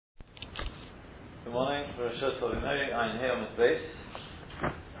Good morning. Just before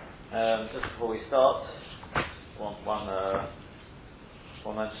we start, one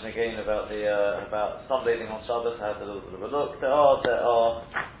mention again about about sunbathing on Shabbos. I had a little bit of a look. There are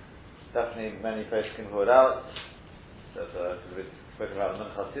definitely many poskim who are out. We spoke about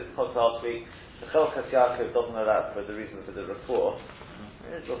Minchas Yitzchak last week. The Chelkas Yaakov doesn't allow for the reason for the report.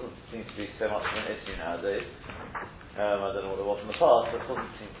 It doesn't seem to be so much of an issue nowadays. I don't know what it was in the past, but it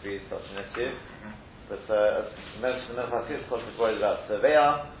doesn't seem to be such an issue. But as mentioned, the Minchas Yitzchak is worried about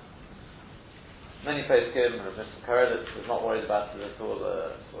Surveyor. Many poskim, Mr. Karelis is not worried about it at all.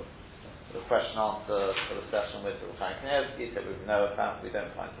 Sort of question answer sort of session with Frank Knievsky said we don't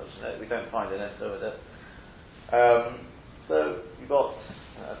find an issue with it. So you got,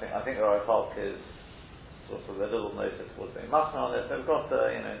 I think the Rav Falk is sort of a little notice towards being machna on it. So we've got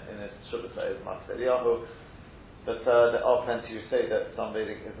in his Shubbos is Master Eliyahu, but there are plenty who say that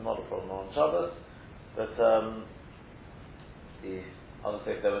sunbathing is not a problem on Shabbos. But the other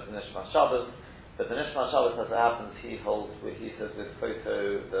say there was the Nishmas Shabbos. But the Nishmas Shabbos, as it happens, he says with the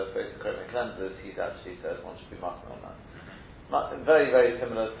photochromic lenses, he actually says one should be machna on that. Very, very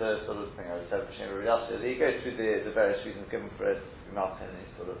similar to sort of thing I said for Shem Rabbi. He goes through the various reasons given for it, and he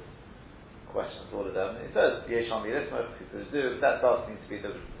sort of questions all of them. He says, Yeshon B'Yismach, people do, that does seem to be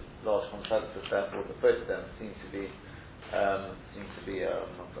the large consensus, therefore the both of them seem to be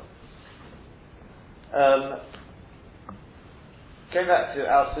going back to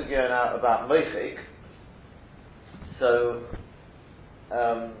our sugya now about Mochik. So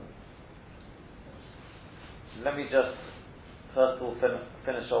let me just first of all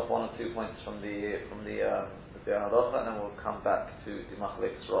finish off one or two points from the Biur Halacha, and then we'll come back to the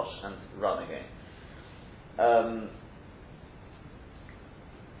Machlekes Rosh and Ran again.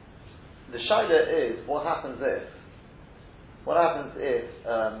 The shaila is what happens if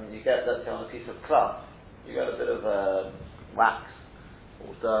you get, let's say, on a piece of cloth, you get a bit of wax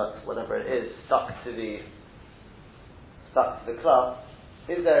or dirt, whatever it is, stuck to the cloth.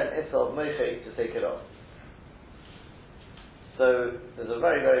 Is there an issa of mochik to take it off? So there's a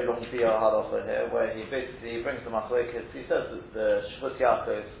very, very long Biur Halacha here where he basically brings the machlekes. He says that the Shvut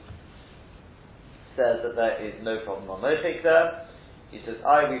Yaakov says that there is no problem on mochik there. He says,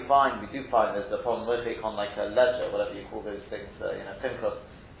 we do find there's a problem mochik on like a ledger, whatever you call those things, pinchos.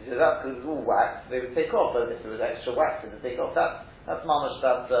 He says that's because it's all wax. They would take off, but if there was extra wax, they would take off. That's mamash.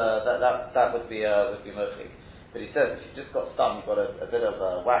 That would be mochik. But he says if you just got stung, you've got a bit of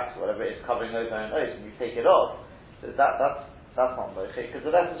wax, whatever it is, covering over and nose, and you take it off. So that's not mochik because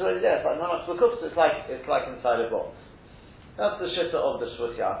the rest is already there. It's like mamash l'kufs. It's like inside a box. That's the shitta of the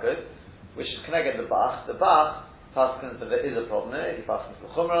Shvut Yaakov, which is connected the Bach. The Bach paskins that there is a problem in it. He paskins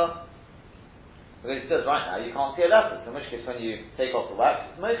the Chumrah. Because he says right now you can't see a letter. In which case, when you take off the wax,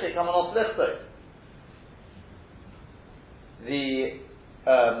 it's mostly coming off lichto. The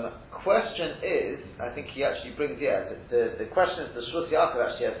question is, I think he actually brings the question is the Shvut Yaakov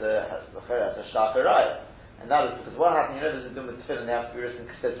actually has a shakaraya, and that is because what happens? There's a doom with tefillin, they have to be written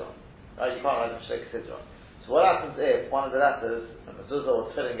k'sidron, right? You can't write them shleik k'sidron. So what happens if one of the letters, a mezuzah or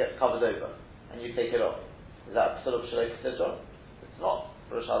tefillin, gets covered over, and you take it off? Is that a p'sul of shleik k'sidron? It's not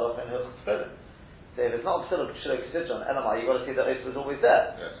for a shaloch in hilchos tefillin. So if it's not a p'sul of shleik k'sidron, elamai, you've got to see that it was always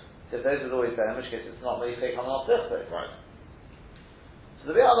there. Yes. So if those was always there, in which case it's not mochik coming off lichto. Right. So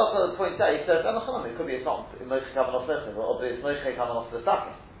the Biur Halacha points out, he says, it could be it's not mochik coming off lichto, but obviously it's mochik coming off the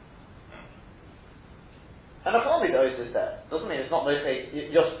sakin. And the ois is there. Doesn't mean it's not mochik.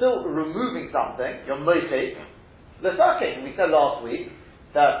 You're still removing something. You're mochik the sakin. We said last week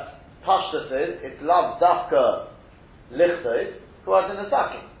that pashtus is it's lav dafka lichtos who are in the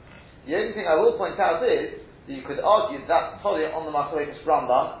sakin. The only thing I will point out is that you could argue that's totally on the Machlekes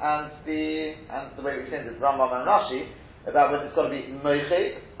Rambam and the way we say it, Rambam and Rashi, about whether it's got to be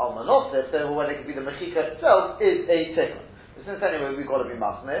mochik al manosif, so whether it could be the mechika itself is a tikkun. But since anyway we've got to be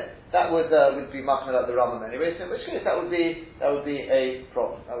machmir, that would be machmir like the Rambam anyway. So in which case that would be a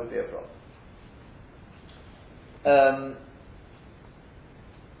problem. That would be a problem.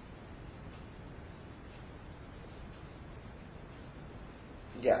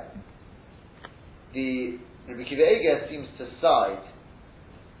 Yeah. The Rabbi Akiva Eiger seems to side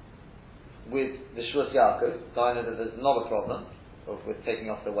with the Shvut Yaakov, I know that there's not a problem with taking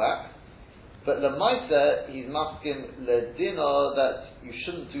off the wax, but Lamaisa, he's masking Ledina that you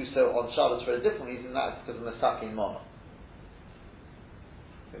shouldn't do so on Shabbos for a different reason, that's because of Mesakin Mona.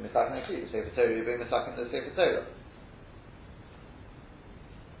 You bring Mesakin actually, you say for Torah, you bring Mesakin to the Sefer Torah.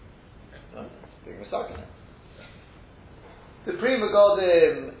 No, bring Mesakin. The Pri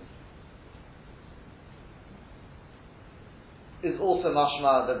Megadim is also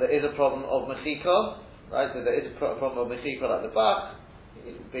mashma that there is a problem of mechika, right? That there is a problem of mechika like the Bach.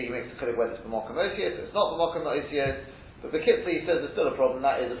 He makes a clear whether it's b'mokum osius, it's not b'mokum osius. But Bekitza, he says there's still a problem.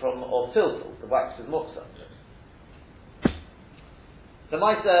 That is a problem of tiltul. The wax is muksa. The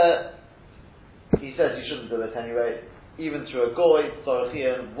Maisa, he says you shouldn't do it anyway. Even through a goy,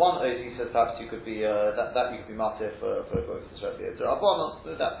 Sorochian, one osi says perhaps you could be that you could be matir for a goy.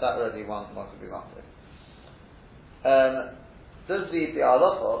 That already one could be matir. Does the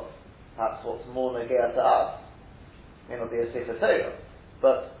halacha, perhaps what's more negea to us, may not be a sefer Torah,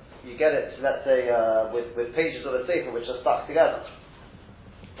 but you get it, let's say, with pages of a sefer which are stuck together.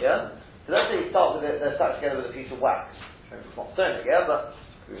 Yeah? So let's say you start with it, they're stuck together with a piece of wax. It's not stone again, but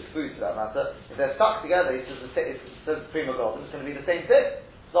with food for that matter. If they're stuck together, it says prima golden, it's going to be the same thing.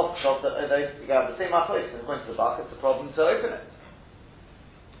 It's not because you have the same machlokes and according to the Bach, it's a problem to open it.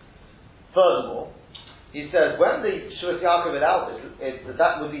 Furthermore, he says when the Shuvas Yaakov without it,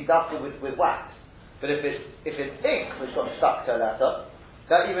 that would be dafka with wax. But if it's ink which got stuck to a letter,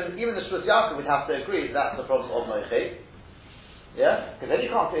 that even the Shuvas Yaakov would have to agree that's the problem of Mochi. Yeah? Because then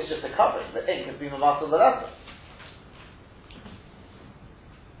you can't say it's just a covering, the ink has been marked on the letter.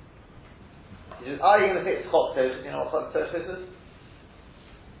 He says, are you going to take chok tosh? You know what chok tosh is?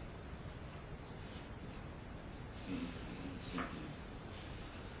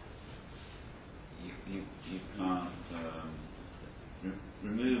 You can't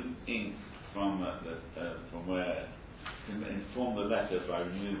remove ink from where inform the letter by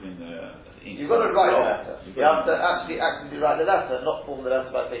removing the ink. You've got to write the letter. You have to actually actively write the letter, not form the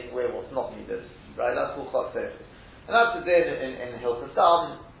letter by taking away what's not needed. Right? That's called chok tosh. And that's the din in Hilchos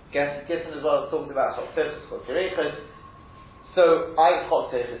Dam. Giffen as well talked about chok tosh, chok tirechos. So I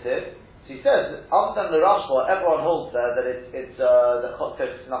chok tosh here. So he says, other than the Rashba, everyone holds there that it's the chok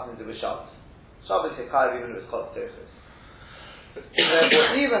tosh has nothing to do with Shabbos. Shabbos is chayav even if it's chok tosh.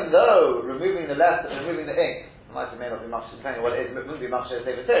 Therefore, even though removing the letter, removing the ink, may not be much, depending on what it is, it wouldn't be much of a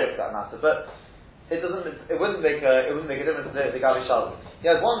sefer Torah for that matter, but it wouldn't make a difference to the Gabi Shabbos. He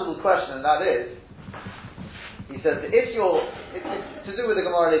has one little question, and that is, he says, if to do with the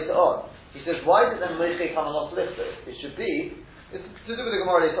Gemara later on, he says, why did then Moshe come and not lift it? It's to do with the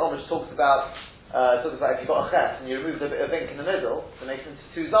Gemara later on, which talks about if you've got a ches and you remove a bit of ink in the middle, to make it into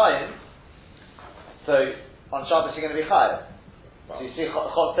two zions, so on Shabbos you're going to be chayav. So you see,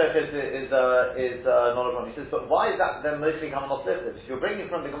 chok tosh is not a problem. He says, but why is that then Moshe come and not lift it? If you're bringing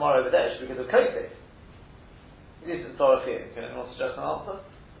from the Gemara over there, it's because of kosef. This is Torah here. Can anyone suggest an answer?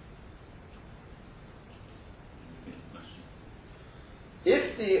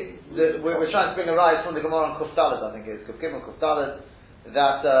 If we're trying to bring a rise from the Gemara on Kuf Daled, I think it is Kuf Gimel Kuf Daled,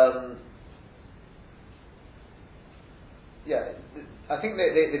 that I think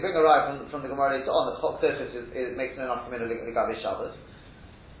they bring a rise from the Gemara later on. The chok tosh it makes no enough to mean a Gabi Shabbos,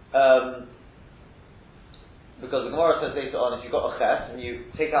 because the Gemara says later on if you've got a ches and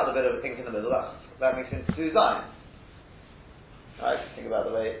you take out the bit of ink in the middle, that makes it into two zions. Right? Think about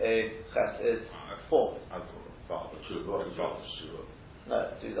the way a ches is formed. No,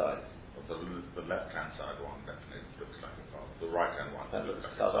 two sides. The left-hand side one definitely looks like a part. The right-hand one looks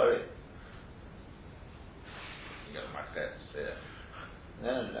like a part. You get my text here.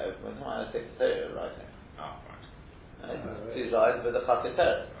 No. We're not going to take the Torah writing. Oh, right. Two sides with a chatzit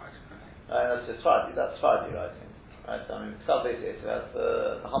teres. Right. That's just Friday. That's Friday writing. Right. I mean, Ksav basically has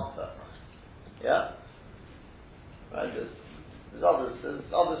the hamster. Yeah. Right. There's other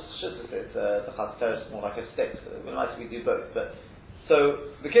shittas. It's the chatzit teres is more like a stick. So we might do both, but. So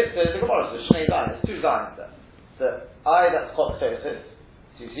the Gemara says Shnei Zayin, there's two Zayins there. So that's chok tosh. So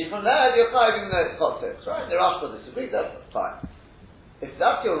you see from there you're chayav even though it's chok tosh, right? The Rashba disagrees, that's fine. If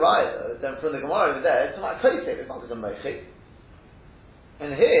that's your raya, then from the Gemara over there, it's not kosef, it's not because of Mochi.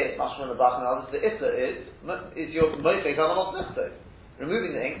 And here, Mashma and the Bach and others, the Issa is your Mochi Gamanot Nichto.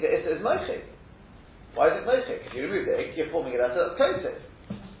 Removing the ink, the Issa is Mochi. Why is it Mochi? If you remove the ink, you're forming it as a kosef.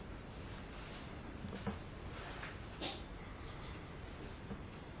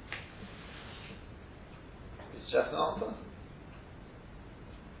 Just an answer.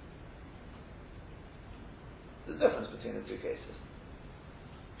 There's a difference between the two cases.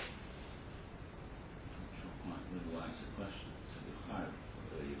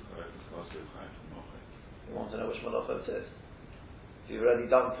 You want to know which malacha it is. If you've already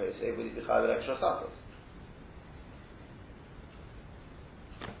done kosef, will you be chayav with extra satos?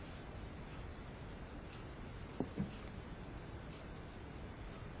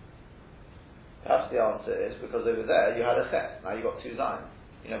 Perhaps the answer is because over there you had a ches, now you've got two zayins.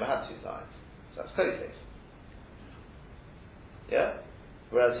 You never had two zayins. So that's kosef. Yeah?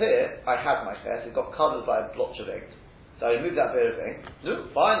 Whereas here, I had my ches, it got covered by a blotch of ink. So I removed that bit of ink. No,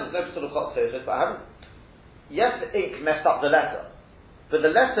 fine, there's no sort of hot surface, but I haven't. Yes, the ink messed up the letter, but the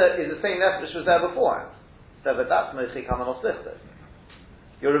letter is the same letter which was there beforehand. So that that's mostly kamanos lichtos.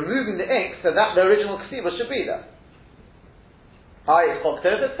 You're removing the ink so that the original ksiva should be there. It's chok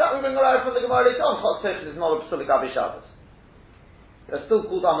surface. That we bring around from the Gemara later on. Chok surface is not a psulik abi Shabbos. They're still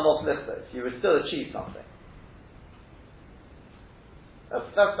called amanos lichtos. You would still achieve something.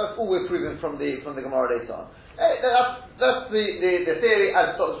 That's all we're proving from the Gemara later on. That's the theory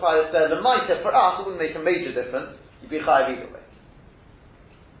as Dr. Friday said. The mitre for us, it wouldn't make a major difference. You'd be chayiv either way.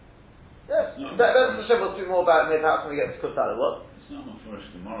 Yes, that's the Shem will speak more about maybe perhaps when we get to Kutzala. What? It's not a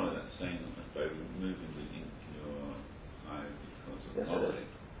Mefurish Gemara that's saying that by removing the ink you're chayiv because of quality.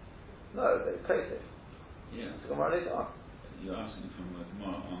 No, it's crazy. Yeah. It's Gemara later on. You're asking from the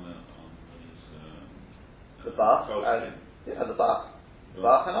Gemara on these the Bach, the Bach.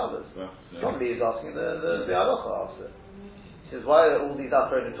 Bach and others. Somebody is asking the halacha after. He says, why are all these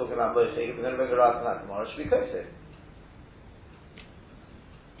Achronim talking about Moshe? If we're going to bring a right from that Gemara, it should be kosher.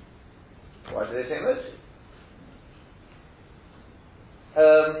 Why do they say Moshe?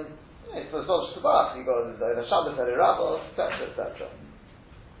 It's not just the Bach. You've got the Shabbos, the Rabbos, etc., etc.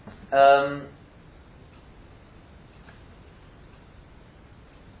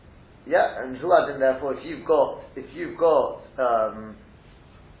 And Zuadin, therefore, if you've got,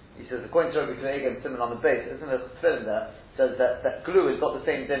 he says, according to Rabbi Kinnegel, similar on the base, isn't there a tefillin there, says that glue has got the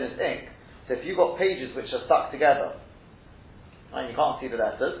same din as ink. So if you've got pages which are stuck together, and you can't see the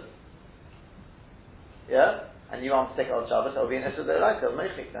letters, and you want to stick it on Shabbos, that will be an Issa D'Oraisa,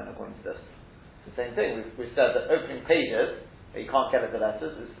 Meichik then, according to this. It's the same thing. We've said that opening pages, that you can't get at the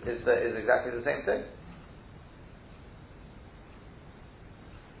letters, is exactly the same thing.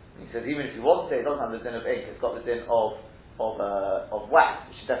 He says, even if you want to say it doesn't have the din of ink, it's got the din of wax,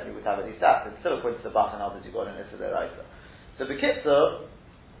 which you definitely would have at least that. It's still according to the Bach and others, you've got an Issa D'Oraisa. So B'kitzur,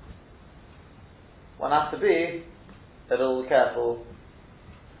 one has to be a little careful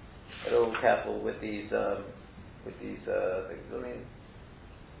with these things. I mean,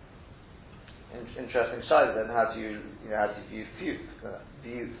 interesting shayla. Then how do you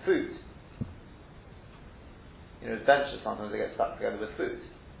view food? Benches sometimes they get stuck together with food.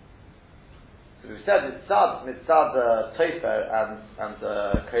 So we've said mitzad toifer and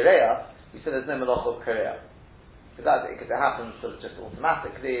korea. We said there's no malacha of korea because it happens sort of just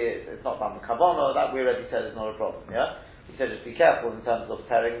automatically. It's not done with kavanah. That we already said is not a problem. Yeah, he said just be careful in terms of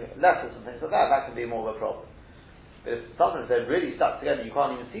tearing letters and things like that. That can be more of a problem. But if sometimes they're really stuck together, you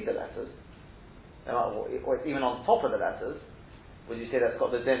can't even see the letters, or even on top of the letters. Would you say that's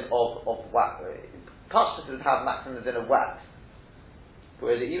got the din of wax? Pashtus doesn't have maximum the din of wax, but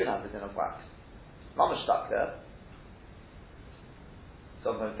where does it even have the din of wax? Mama stuck there.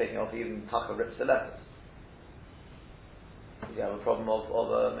 Sometimes taking off even tucker rips the letters. You have a problem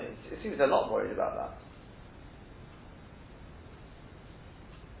it seems they're not worried about that.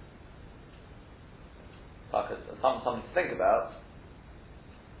 Something to think about.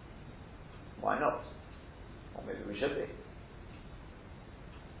 Why not? Or maybe we should be.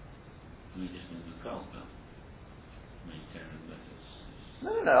 We just need to call them. Tearing letters.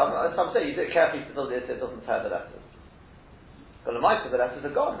 No. I'm saying you do it carefully so it doesn't tear the letters. But the mice of the letters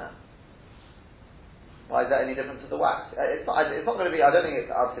are gone now. Why is that any different to the wax? It's not going to be. I don't think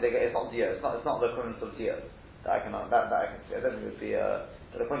it's obviously it's not dio. It's not the equivalent of dio that I can see. I don't think it would be.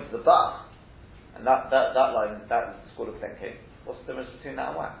 But according to the Bach, and that line, that is the school of thinking. What's the difference between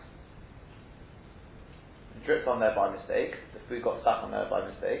that and wax? It dripped on there by mistake. The food got stuck on there by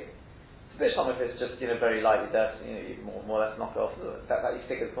mistake. It's a bit if it's just very lightly there, you more or less knock it off. That you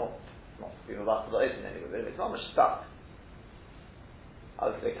stick it's not people about to open anyway. It's not much stuck.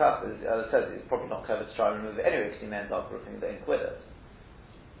 I would say, as I said, it's probably not clever to try and remove it anyway because he may end up ripping the ink with it.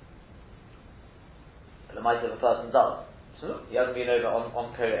 But the might of a person does. So he hasn't been over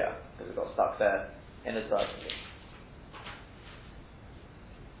on Korea because it got stuck there inadvertently.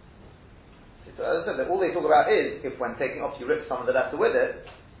 So as I said, all they talk about is if when taking off you rip some of the letter with it,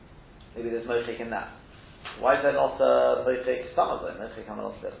 maybe there's mochik in that. Why is there not mochik some of them? Mochik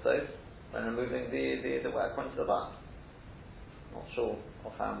hamalot leftos when removing the wax according to the bar? Not sure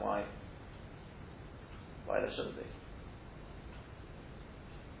offhand why there shouldn't be.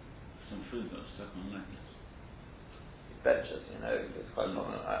 Some food got stuck on letters. Benches, it's quite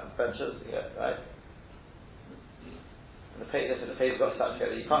common. Benches, yeah, right. And the page got stuck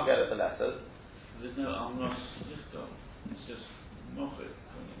together. You can't get at the letters. There's no almos lifto. It's just mochik.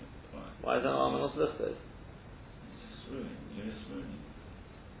 Why is there no almos lifto? It's just ruining. You're just ruining.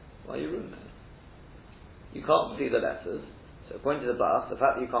 Why are you ruining it? You can't see the letters. So according to the Bach, the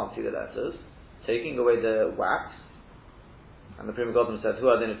fact that you can't see the letters, taking away the wax, and the Prima Godim said, who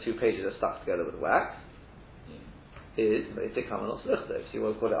are then if two pages are stuck together with wax, is basic Hamanos Lichta. If you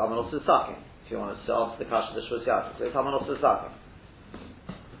want to call it Hamanos Sakin, if you want to answer the question of the Shvus Yaakov, so it's Hamanos Sakin.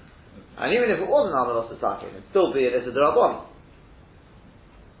 And even if it wasn't Hamanos Sakin, it'd still be it as a Darabon.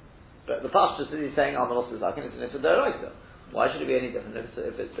 But the Pashtus is saying Hamanos Sakin, it's a Daraita. Why should it be any different if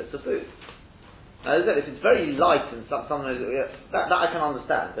it's a food? Now, as I said, if it's very light and something that I can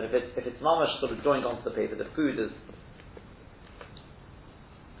understand, but if it's mamash sort of joined onto the paper, the food is.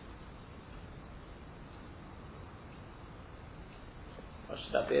 Why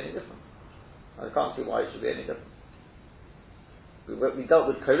should that be any different? I can't see why it should be any different. We dealt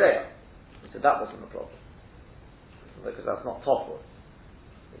with Korea. We said that wasn't the problem because that's not toffel.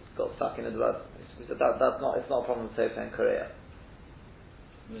 It's got stuck in the blood. We said that's not. It's not a problem with saying Korea.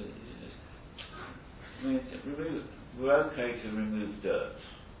 I mean, we're okay to remove dirt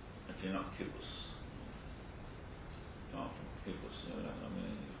if you're not kibbutz. Not from kibbutz, I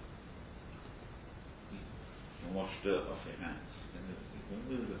mean, you can wash dirt off your hands.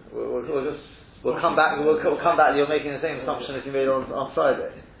 We'll come back. We'll come back. You're making the same assumption as you made on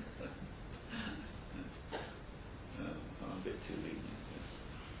Friday. I'm a bit too lenient.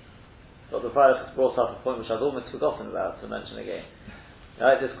 But the Friday brought up a point which I've almost forgotten about to mention again.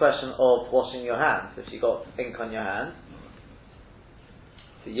 Right, this question of washing your hands. If you got ink on your hands,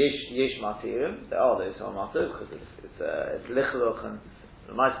 so yesh matirim. There are those who are matir because it's lichluk and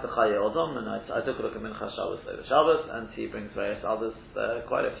ma'aser chaye odom, and I took a look at Mincha Shabbos over Shabbos, and he brings various others,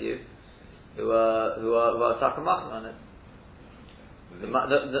 quite a few, who are takamach on it. The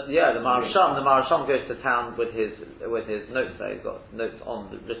Maharsham goes to town with his notes there. He's got notes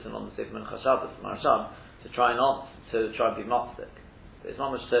written on the Sefer Mincha Shabbos, Maharsham, to try and be mopsik. It's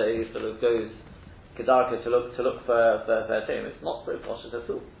not much he sort of goes kedarka to look for a thing. It's not so posh at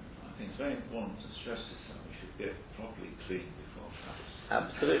all. I think it's very important to stress this that we should get properly clean before Shabbos.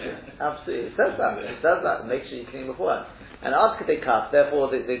 Absolutely. It says that. Make sure you clean beforehand. And Ad Kedei Kach, therefore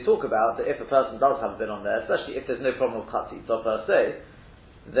they talk about that if a person does have a bit on there, especially if there's no problem with Chatzit per se,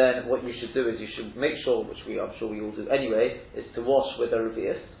 then what you should do is you should make sure, which I'm sure we all do anyway, is to wash with a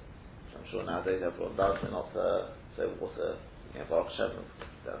revius. I'm sure nowadays everyone does. They're not so water. Baruch Hashem,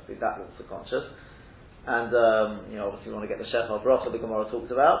 be that also conscious, and obviously we want to get the Shechar Bracha the Gemara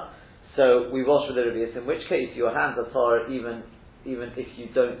talks about. So we wash with the revius, in which case your hands are Torah even if you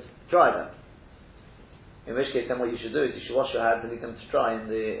don't dry them. In which case, then what you should do is you should wash your hands and leave them to dry in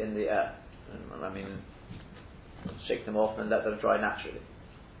the air. I mean, shake them off and let them dry naturally.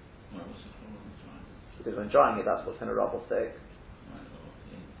 Well, what's the problem with drying? Because when drying it, that's what's going to rub off the egg.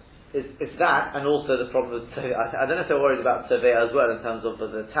 It's that, and also the problem with I don't know if they're worried about survey as well in terms of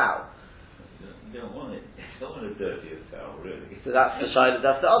the towel. You don't want it. You don't want a dirtier towel, really. So that's the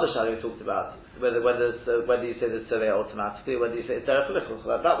other shayla we talked about. Whether you say the survey automatically, or whether you say it's derech lichus.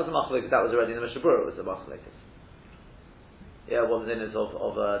 That was a machlokes. That was already in the Mishnah Berurah. It was a machlokes. Yeah, what was in is of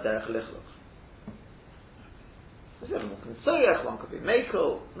derech lichus. One could be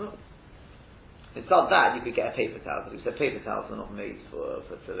mekel. No. It's not that you could get a paper towel, because we said paper towels are not made for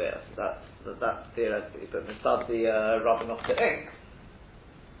surveyor, so that's theoretically. But instead the rubbing off the ink,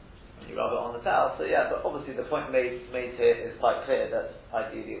 you rub it on the towel. So yeah, but obviously the point made here is quite clear that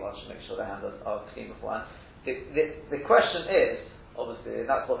ideally one should make sure the hands are clean beforehand. The question is obviously,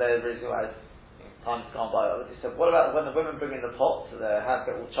 and that's what they're raising as time's gone by. Obviously, so what about when the women bring in the pot, so their hands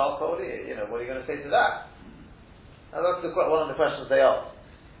get all charcoaly? What are you going to say to that? Now that's one of the questions they ask.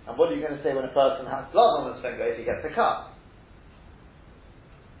 And what are you going to say when a person has blood on his finger if he gets a cut?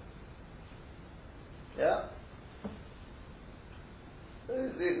 Yeah?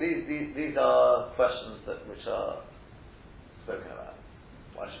 These are questions which are spoken about.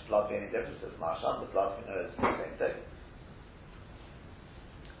 Why should blood be any different? It's Marsham, the blood, it's the same thing.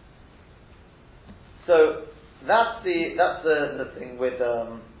 So that's the thing with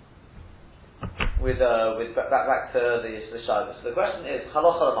back to the Shabbos. So the question is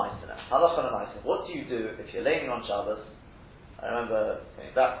halacha l'maaseh. What do you do if you're laying on Shabbos? I remember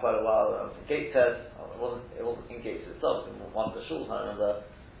going back quite a while. I was in Gate Test. It wasn't in Gates itself. It was in one of the shuls. I remember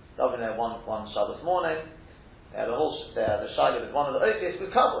diving there one Shabbos morning. They had the Shaila with one of the opiates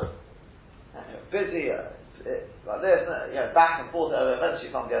was covered. And busy, like this, back and forth. Eventually,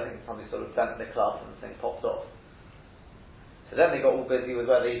 somebody sort of bent the cloth and the thing popped off. So then they got all busy with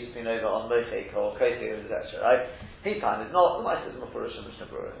whether he's been over on Mochik or Kosi, etc. Right? He time is not the nicest Mufurish and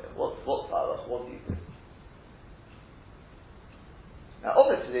Mishnah Berurah here. What's Halach? What do you do? Now,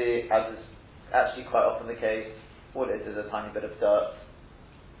 obviously, as is actually quite often the case, all it is a tiny bit of dirt.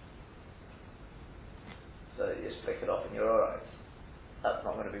 So you just pick it off and you're alright. That's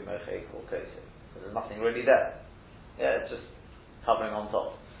not going to be Mochik or Kosi. Because there's nothing really there. Yeah, it's just covering on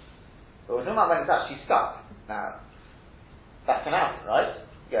top. But we're talking about when it's actually stuck. Now, that can happen, right?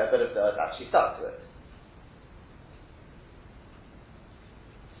 You get a bit of dirt actually stuck to it.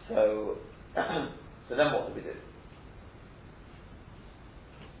 So, so then what do we do?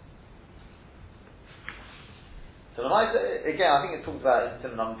 So again, I think it talks about in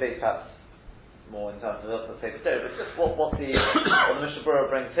Simon Big, perhaps more in terms of the Sefer Torah, but just what the Mishnah Berurah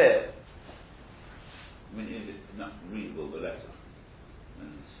brings here. I mean, is it not readable, the letter?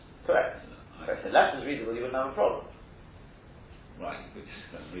 Correct. If the letter is readable, you wouldn't have a problem. Right, we just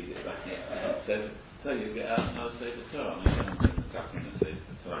don't read it back yet. So you get out another Sefer Torah. I mean, you don't get stuck in the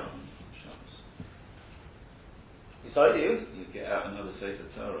Sefer Torah on Shabbos. You sorry, do you? You get out another Sefer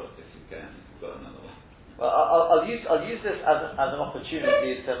Torah if you can, if you've got another one. Well, I'll use this as an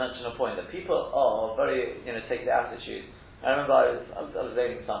opportunity to mention a point that people are very, take the attitude. I remember I was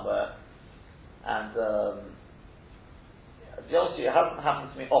dating somewhere, and to be honest with you, it hasn't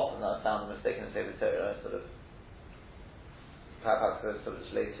happened to me often that I found a mistake in the Sefer Torah. I sort of perhaps sort of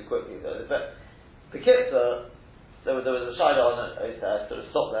just laid too quickly. But the kids, there was a shayla on it. I sort of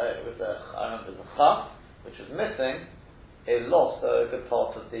stopped there. It was I remember it was a chaf which was missing. It lost a good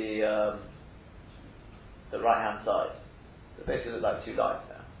part of the right hand side. So basically it looked like two lines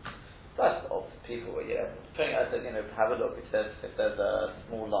now. So I thought people were, I said, have a look if there's a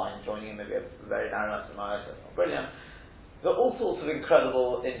small line joining in, maybe a very narrow line to my eyes, that's not brilliant. But all sorts of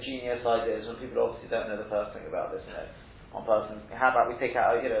incredible, ingenious ideas when people obviously don't know the first thing about this, One person, how about we take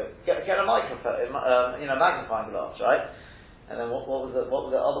out, get a microphone, magnifying glass, right? And then what was the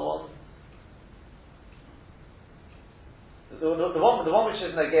other one? The one which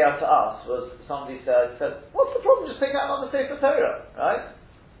is negaya to us was somebody said, what's the problem? Just take out another Sefer Torah, right?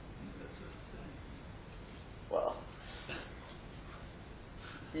 Well,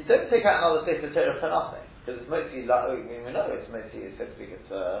 you don't take out another Sefer Torah for nothing, because it's mostly we know it's mostly so to speak, it's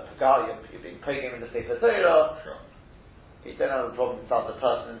Pagal, you're being pagan in the Sefer Torah. Sure. You don't have a problem inside the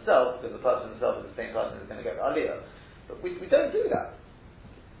person himself, because the person himself is the same person who's going to get the aliyah. But we don't do that.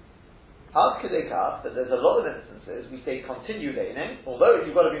 Ad kedei kach, that there's a lot of instances we say continue laning, although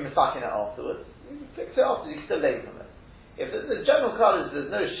you've got to be misaking it afterwards, you fix it afterwards, you can still lane from it. If the general card is there's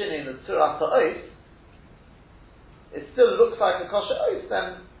no shinny in the tzurah ha'ois, it still looks like a kosher ois,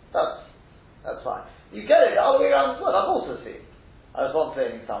 then that's fine. You get it the other way around as well. I've also seen. I was once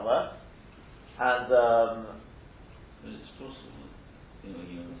laning somewhere, and It's possible.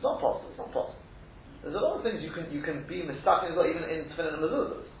 it's not possible. It's not possible. There's a lot of things you can be mistaken as well, even in tefillin and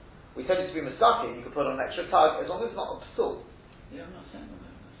mezuzahs. We tell you to be mistaken. You can put on an extra tag as long as it's not a psul. Yeah, I'm not saying that.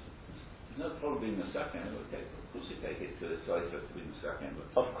 There's no problem being mistaken. Okay, of course you take it to the side to be mistaken.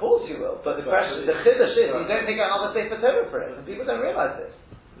 Of course you will. But the question, the chiddush is, you don't take out another Sefer Torah for it, and people don't realise this.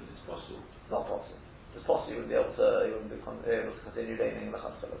 It's possible. It's not possible. It's possible you wouldn't be able to continue dating the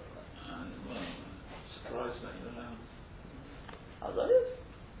Chatzalot from it. Well, surprised that you're allowed. As that is.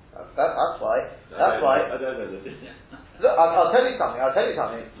 That's why. I don't know the Look, I'll tell you something.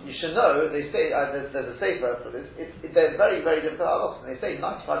 You should know. They say there's a sefer for this. They're very, very difficult halachos, and they say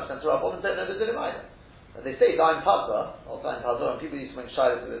 95% of Rabbanim don't know the dinim either. And they say daim padra or daim padra, and people used to make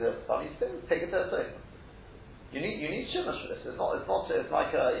shilas with it. You say take it to a sefer. You need shimush for this. It's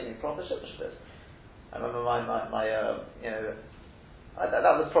like you need proper shimush for this. I remember that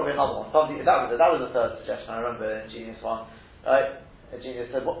was probably another one. That was a third suggestion. I remember in Genius one, right? A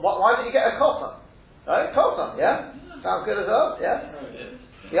genius said, why did you get a cotton? Right? Cotton, yeah? Sounds good as well, yeah?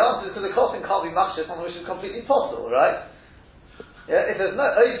 The answer is because the cotton can't be machshir, something which is completely possible, right? Yeah, if there's no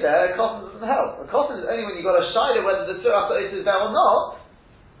oath there, a cotton doesn't help. A cotton is only when you've got a shayla whether the tzurah oath is there or not,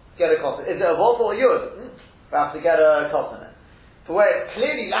 get a cotton. Is it a wolf or a yud? We have to get a cotton in. For where it's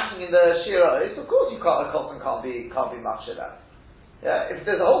clearly lacking in the shira oath, of course a cotton can't be machshir that. Yeah? If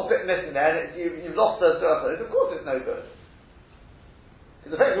there's a whole bit missing there and you've lost the tzurah oath, of course it's no good.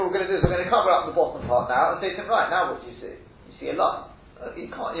 Because effectively what we're going to do is we're going to cover up the bottom part now and say to him, right, now what do you see? You see a line.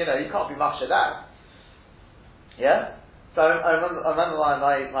 You can't be much of that. Yeah? So I remember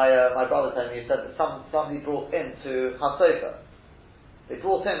my brother telling me, he said that somebody brought into Hasofa. They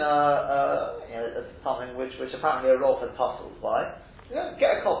brought in something which apparently a Rolf had puzzled by. You don't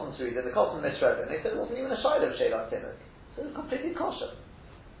get a cotton to read, and the cotton misread it, and they said it wasn't even a shayla of Sheilas Tinuk. So it was completely kosher.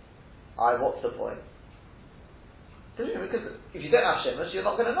 What's the point? Because if you don't have shemesh, you're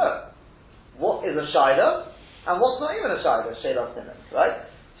not going to know what is a shayla and what's not even a shayla, Sheilas Tinuk, right?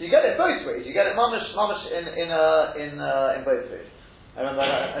 So you get it both ways. You get it mamish in both ways. I remember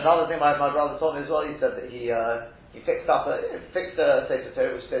another thing my brother told me as well. He said that he fixed a Sefer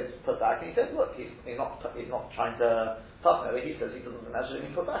Torah which said put back, and he said, look, he's not trying to toughen it. He says he doesn't actually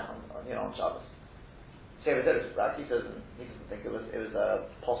even put back on Shabbos. Sefer Torah is back. He doesn't think it was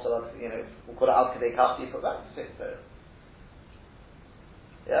possible. We'll call it Al Kadei Kaf. He put back to Sefer Torah.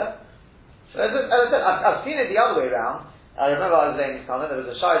 Yeah. As I said, I've seen it the other way around. I remember I was saying this time, there was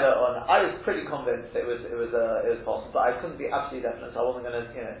a shayla on. I was pretty convinced it was possible, but I couldn't be absolutely definite. So I wasn't going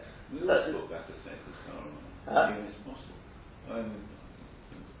to, We always look back at Sefer Torah. It's possible. What do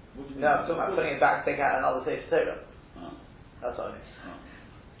you mean? No, I'm talking about putting it back, take out another Sefer Torah. Oh. That's what I mean. Oh.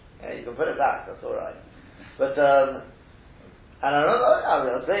 Yeah, you can put it back. That's all right. But and I remember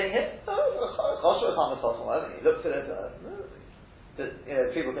I was saying it. He looked at it.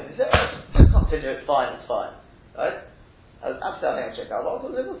 People can say, continue. It's fine. Right? I was absolutely having a check out.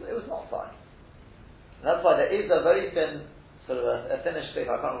 It was not fine. And that's why there is a very thin, sort of a thinnish thing,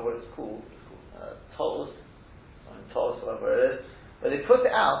 I can't remember what it's called. Toast, whatever it is. But they put it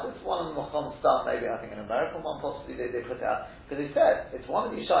out, it's one of the Mochon stuff, maybe I think an American one possibly, they put it out. Because they said, it's one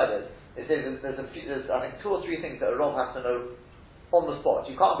of these shaylas, it says there's I think 2 or 3 things that a Rav has to know on the spot.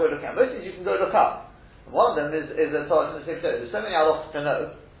 You can't go look at. Most things you can go look up. And one of them is a Torah in the Sefer Torah. There's so many halachos to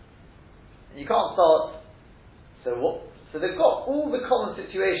know. You can't start. So they've got all the common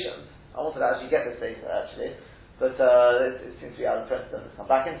situations. I wanted to actually get this data actually, but it seems to be out of print. It's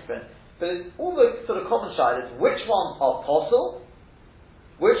come back into print. But it's all the sort of common shaylas. Which ones are possible?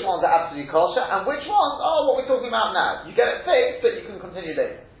 Which ones are absolutely kosher? And which ones are what we're talking about now? You get it fixed, but you can continue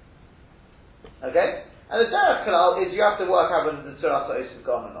later. Okay? And the derech kalal is you have to work out whether the tzurah sa'os is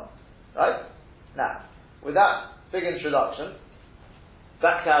gone or not. Right? Now, with that big introduction,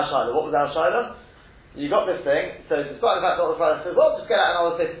 back to our shayla. What was our shayla? You got this thing, so despite the fact that the Father says, well, just get out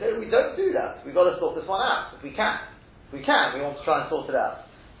another Sefer, we don't do that. We've got to sort this one out. If we can. We want to try and sort it out.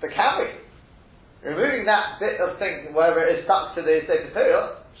 But can we? Removing that bit of thing, wherever it is stuck to the Sefer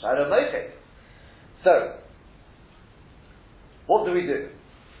Torah, Shayla Mochik. So, what do we do?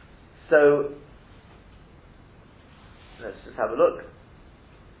 So, let's just have a look.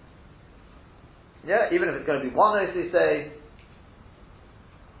 Yeah, even if it's going to be one, as they say,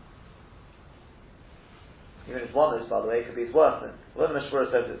 even if it's one of those, by the way, it could be worse than. When the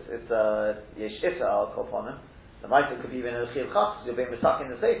Mishmur says it's Yesh Issa al Koponim, the Michael could be even a Chiv Chas, you're being Mesak in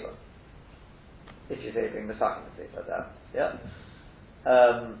the Sefer. If you say you're being Mesak in the Sefer, that. Yeah?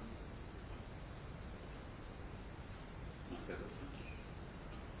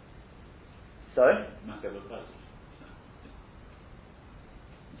 Sorry?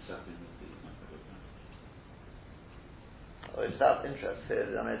 Oh, it's out of interest here.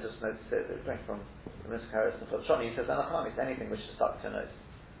 I mean, I just noticed it. It came from Mr. Harrison for Shoni. He says, "Anachanami, anything which is stuck to your nose,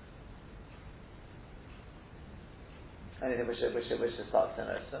 anything which is stuck to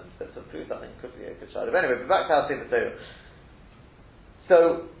your nose." So bits of proof, I think, could be a good shot. But anyway, back to our Sefer Torah.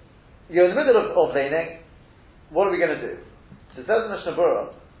 So you're in the middle of laning. What are we going to do? So it says in the Mishnah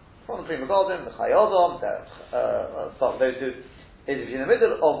Berurah, from the Prima Golden, the Chayodom, start with those two. Is if you're in the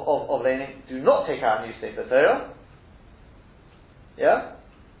middle of laning, do not take out a new Sefer Torah. Yeah?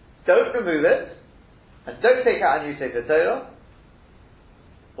 Don't remove it, and don't take out a new Sefer Torah.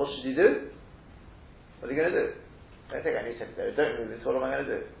 What should you do? What are you going to do? Don't take out a new Sefer Torah. Don't remove it. So what am I going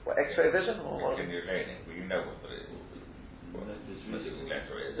to do? What, X-ray vision? Or what? Continue learning. Well, you know what the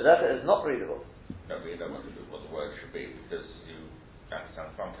letter is. The letter is not readable. No, but you know what the word should be because you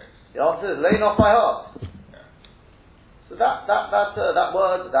understand context. The answer is laying off by heart. Yeah. So that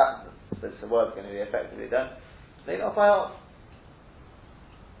word, the word's going to be effectively done. Laying off by heart.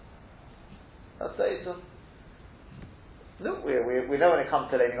 That's it. No, we know when it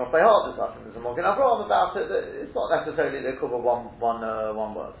comes to laying off by heart, there's a Magen Avraham about it, that it's not necessarily the cover one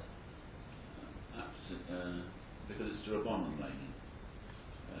word. Because it's Rabbanon laying.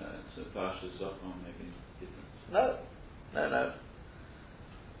 So Parshas Zochar may be different. No.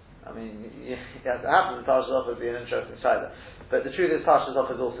 I mean, it happens in Parshas Zochar would be an interesting shayla. But the truth is, Parshas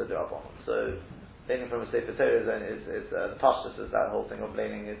Zochar is also the Rabbanon. So, leaning from a Sefer Torah is the Pashtus is that whole thing of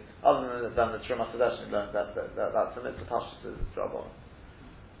leaning is, other than the Truma Sadash, we learned that's a mitzvah. Pashtus is Rabbanon.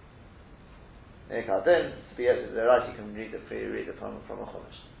 Then, to be able to right, you can read it from a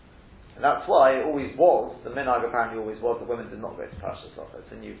Chumash. And that's why it always was, the minhag apparently always was, that women did not go to Parshas Zochar.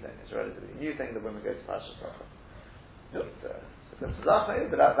 It's a new thing. It's a relatively new thing that women go to Parshas Zochar. But that's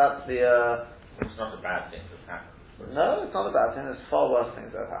the... It's not a bad thing that's happened. No, it's not a bad thing. There's far worse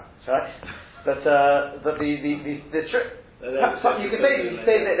things that have happened, right? But the trick... You could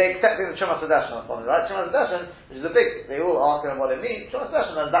say that they're accepting the Trumas Hadashan upon it, right? Trumas Hadashan, which is a big... They all ask them what it means. Trumas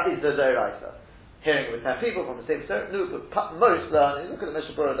Hadashan, and that is the Zoraisa. Hearing it with 10 people from the same Torah. No, but most learn. You look at the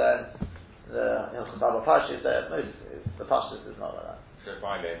Mishnah Berurah there, the Chazal Parshas there. Most the Parshas is not like that. So if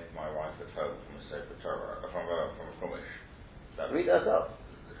I lent my wife at home from a Sefer Torah, from a Chumash, read it herself.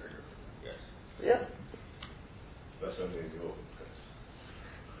 Yes. Yeah. That's only in your case.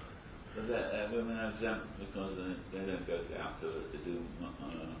 But women are exempt because they don't go out to do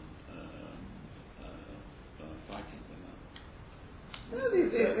fighting and that.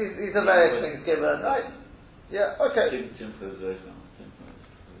 These are various things given, right? Yeah, okay. Timperization.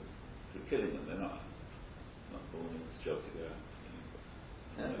 For killing them, they're not born in this job to go out.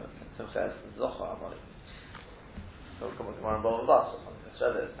 Sometimes Zochar Amoni. So come on tomorrow and blah blah blah or something.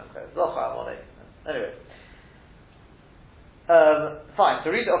 Sometimes Zochar Amoni. Anyway. Fine, so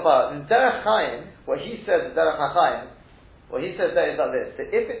read it off in Derech Chaim, what he says in Derech HaChaim, what he says there is like this,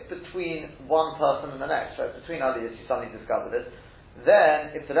 that if it's between one person and the next, right, between others, you suddenly discover this,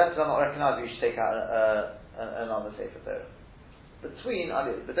 then if the letters are not recognized, you should take out another Sefer Torah. Between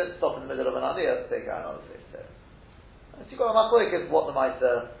aliyahs, but don't stop in the middle of an aliyah to take out another Sefer Torah. So you've got a machlokes what the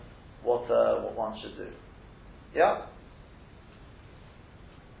mitre, what one should do. Yeah?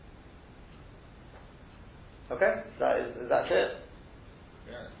 Okay? Is that clear?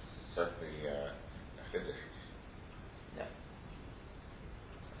 Yeah, certainly a chiddush. Yeah.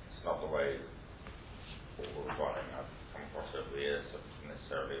 It's not the way all the Rishonim I've come across over the years have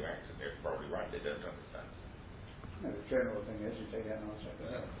necessarily reacted. They're probably right, they don't understand. No, the general thing is you take out another Sefer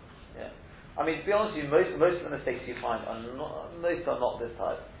Torah. Yeah. I mean, to be honest with you, most of the mistakes you find are not this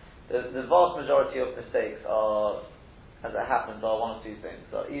type. The vast majority of mistakes are, as it happens, are one of two things.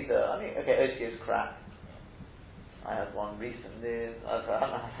 So either, OT is crap. I had one recently.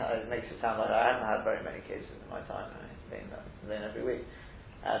 It makes it sound like I haven't had very many cases in my time. I learn every week.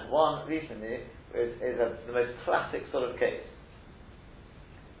 I had one recently, is the most classic sort of case.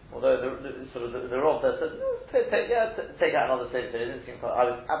 Although the Rav there said, take out another Sefer. It didn't seem quite, I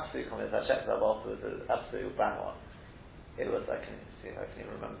was absolutely convinced. I checked that afterwards. It was absolutely bang on. It was, I can see if I can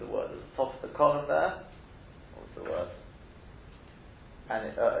even remember the word. At the top of the column there, what was the word? And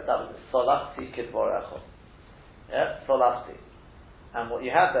that was Solachti Kidvorecho. Yeah, Solachti. And what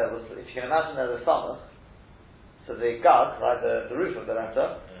you had there was, if you can imagine there's a samach, so the gag, right, the roof of the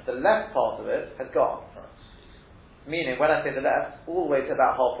letter, the left part of it had gone. Meaning, when I say the left, all the way to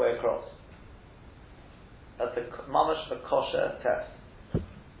about halfway across. That's the mamash the kosher test.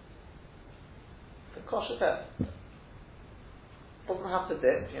 The kosher test. Doesn't have to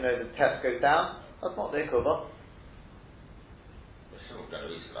dip, the test goes down, that's not the ikubah. We're still going to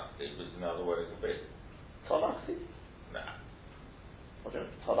be Solachti, but there's another way it could be. Tolachti? Nah. What do you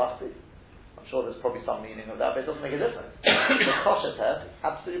mean? Tolachti? I'm sure there's probably some meaning of that, but it doesn't make a difference. The kosher test,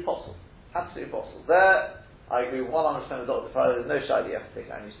 absolutely possible. Absolutely possible. There, I agree 100% with Dr. Farah, there's no shy you have to take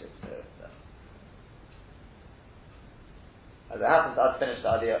any steps there. As it happens, I'd finished the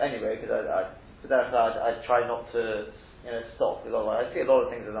idea anyway, because I try not to, stop, because I see a lot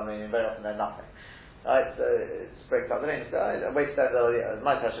of things that I mean, and very often they're nothing. Right, so it just breaks up the name. So I wait to the idea.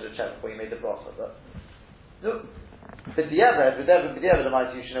 I should have checked before you made the broth, but no. But the other,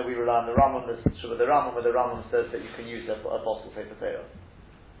 we rely on the Rambam. The Rambam, where the Rambam says that you can use a bottle Sefer Torah.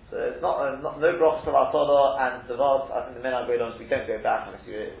 So it's no broch to Atola and the vast. I think the Minhag Goylons we don't go back unless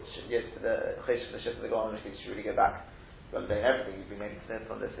you to the Chesh the Shif of the Golan, which you should really go back. Well, doing everything you've been able to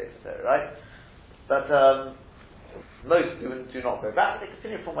from this Sefer Torah, right? But most do not go back. They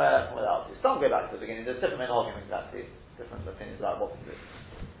continue from where they are. Some go back to the beginning. There's different arguments exactly, different opinions about what to do.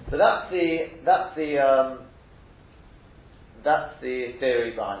 So that's the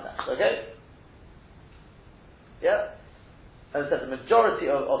theory behind that. Okay? Yeah? As I said, the majority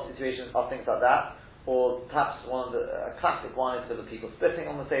of situations are things like that, or perhaps a classic one is because of people spitting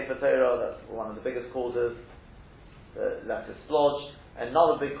on the Sefer Torah. That's one of the biggest causes. The letter splodge.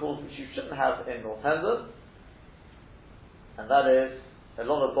 Another big cause which you shouldn't have in North Hendon, and that is a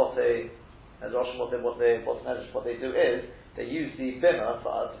lot of what they do is they use the bimmer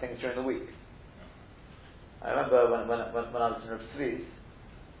for other things during the week. I remember when I was in Rav Tzvi's,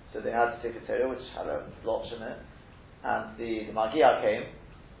 so they had the Sefer Torah which had a blotch in it, and the Magia came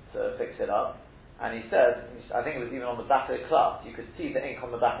to fix it up, and he said, I think it was even on the back of the cloth, you could see the ink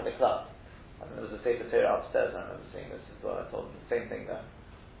on the back of the cloth. I think there was a Sefer Torah upstairs, I remember seeing this as well. I told them the same thing there.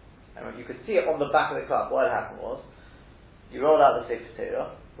 And you could see it on the back of the cloth. What had happened was, you roll out the Sefer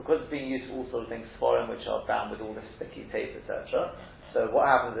Torah, because it's being used for all sorts of things, foreign, which are bound with all this sticky tape, etc. So what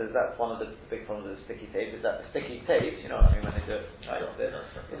happens is, that's one of the big problems with the sticky tape, is that the sticky tape, you know what I mean when they do it, right,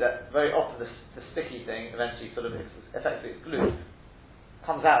 is that very often the sticky thing eventually sort of effectively it's glue,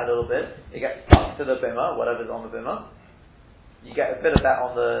 comes out a little bit, it gets stuck to the bimmer, whatever's on the bimmer, you get a bit of that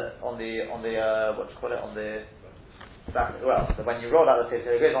on the what do you call it, on the back as well. So when you roll out the tape,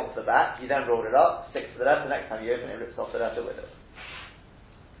 it goes onto the back, you then roll it up, sticks to the left, the next time you open it, rips off the letter with it.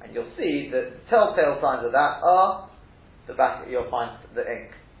 And you'll see that the telltale signs of that are the back, you'll find the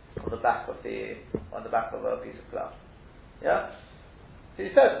ink on the back of a piece of glass. Yeah? So he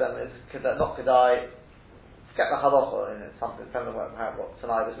said to them, not could I get the halacha in something, depending on what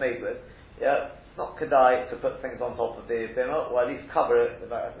Tanai was made with. Yeah? It's not kedai to put things on top of the bimah, or at least cover it,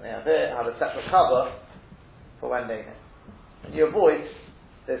 have a separate cover for when they need. And you avoid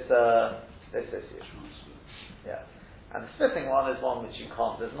this issue. Yeah. And the smithing one is one which you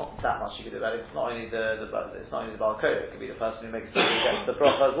can't, there's not that much you can do about it. It's not only the Balkoda, it could be the person who makes the gets the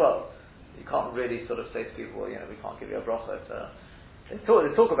brocha as well. You can't really sort of say to people, we can't give you a brocha. They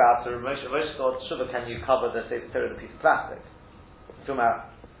talk about the Moshe thought, Shuvah, can you cover the Sefer Torah with a piece of plastic? Talking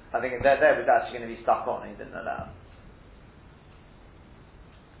about, I think there was actually going to be stuck on, he didn't allow.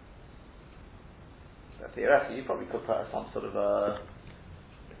 So theoretically, you probably could put some sort of a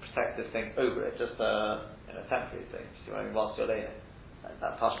protective thing over it, just a temporary thing, you know, whilst you're laying it.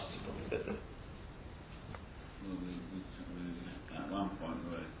 That pashtus you probably could do. Well, we at one point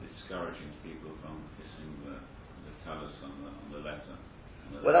we were discouraging people from kissing the talus on the letter.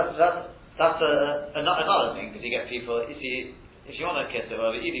 Well, that's another thing, because you get people, if you want to kiss it,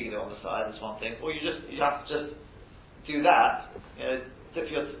 well, either you can do it on the side, that's one thing, or you have to just do that, dip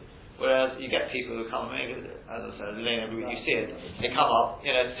your. Whereas you get people who come, as I said, you see it, they come up,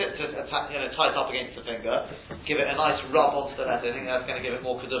 sit to tight up against the finger, give it a nice rub onto the letter. I think that's going to give it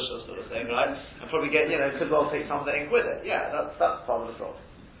more kedusha sort of thing, right? And probably get, could well take some of the ink with it. Yeah, that's part of the problem.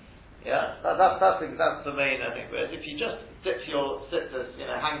 Yeah, that's the main, I think. Whereas if you just dip your citrus,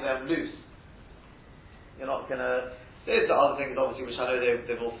 hang them loose, you're not going to. There's the other things, obviously, which I know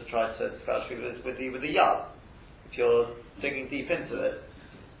they've also tried to discourage people with the yad. If you're digging deep into it.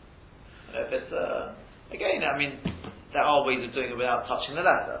 If it's again, I mean, there are ways of doing it without touching the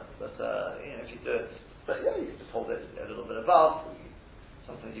leather, but if you do it, you can just hold it a little bit above.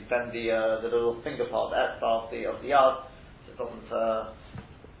 Sometimes you bend the little finger part, the etzbah of the yard, so it doesn't.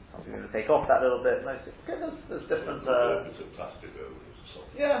 Sometimes you're going to take off that little bit. There's different. Plastic over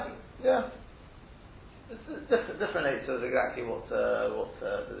it. Yeah. There's different natures exactly what to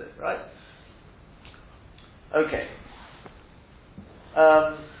do, right? Okay.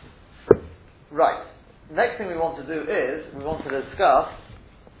 Right. Next thing we want to do is we want to discuss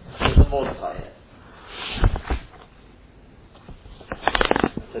the Mordechai here.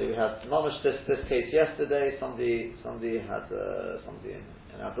 So we had mamash this case yesterday. Somebody had somebody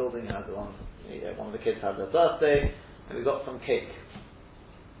in our building had one of the kids had their birthday, and we got some cake.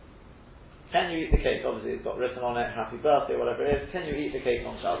 Can you eat the cake? Obviously, it's got written on it, "Happy Birthday," whatever it is. Can you eat the cake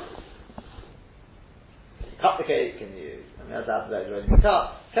on Shabbos? Can you cut the cake? Can you? I mean, that's ready to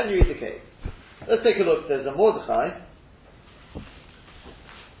cut. Can you eat the cake? Let's take a look. There's a Mordechai.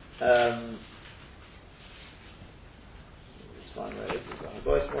 Let's find where it is. The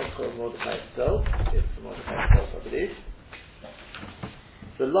voice called Mordechai itself. It's the Mordechai itself, I believe.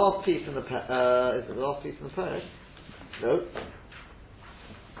 The last piece in the is it the last piece in the page? No.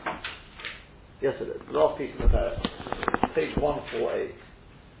 Yes, it is. The last piece in the page. Page 148.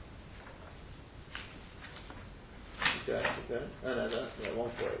 Keep going. No,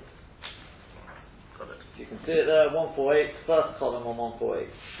 148. You can see it there, 148, first column on 148.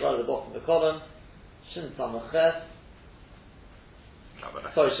 Right at the bottom of the column, Shin Samach Ches.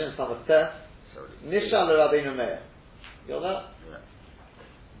 Sorry, Shin Samach Tes. Nishal Rabbeinu Meir. You got that? Yeah.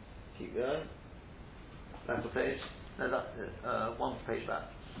 Keep going. Back the page. No, that's it. One page back.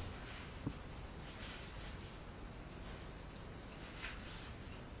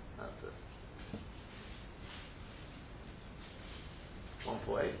 That's it.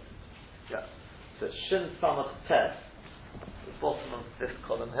 148. Yeah. So Shin Samach Tes, the bottom of this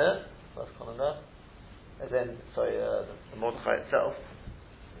column here, first column there, and then, the Mordechai itself.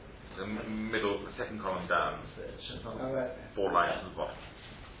 The middle, the second column down, Right. 4 lines at the bottom.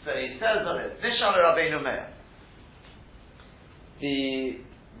 So he says on it, Nishal Rabbeinu Meir.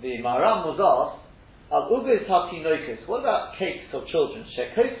 The Maharam was asked, Al Ugis HaTinokus, what about cakes of children?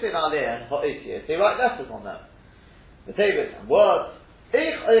 Shekosvin Alein Ha'otios, they write letters on them. The tables and words.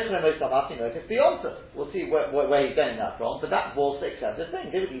 It's the Yom Tov. We'll see where he's getting that from, but that was the accepted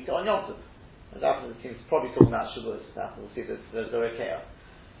thing. They would eat it on Yom Tov. And that seems probably talking about Shavuos. We'll see there's a okay.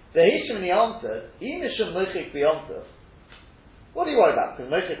 The Hisham answered, Yimishum Mochik B'Yom Tov. What are you worried about?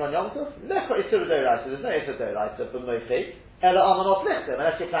 Because Mochik on Yom Tov? Lecha Isur Doraisa. There's no Isur Doraisa for Mochik. Ela Amanot Lichtem,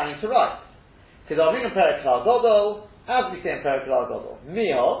 unless you're planning to write. Because I'm in Perek Klal Godol, as we say in Perek Klal Godol.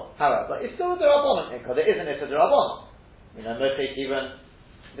 Miho, however, Isur Dorabonon, because it isn't Isur Dorabonon. Mochik even,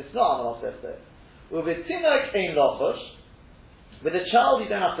 it's not Amanot Lichtem. With Tinok Ein Lochosh, with a child you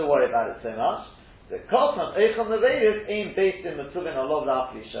don't have to worry about it so much. The Kosman Eichel Nevedas ain't based in Mitzuvin or Lov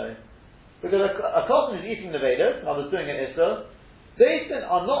Lafli show. Because a Kosman is eating Nevedas, I was doing an Isser, They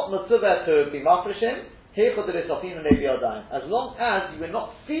are not mitzvah to be mafreshim, as long as you are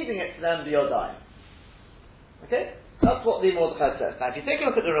not feeding it to them biyodayim. Okay? That's what the Mordechai says. Now if you take a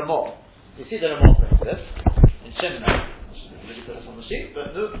look at the Ramah, you see the Ramah brings this, in Shin Mem. I shouldn't really put this on the sheet,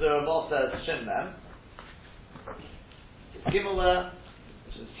 but look, the Ramah says Shin Mem. Gimel there,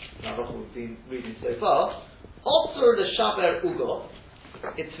 which is now what we've been reading so far. Osur the Shaber Ugo,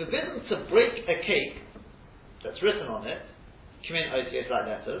 it's forbidden to break a cake that's written on it, Kimin Otiot like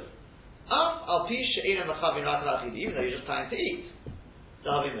letters, even though you're just planning to eat.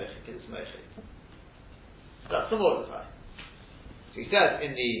 That's the Mordechai. So he says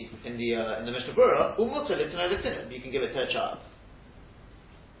in the Mishnah Berurah, you can give it to a child.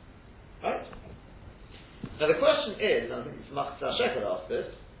 Right? Now the question is, and I think it's Machzah Shekel asked this,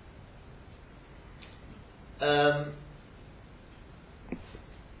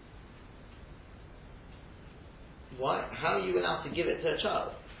 how are you allowed to give it to a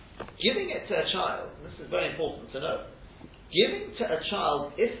child? Giving it to a child, and this is very important to know, giving to a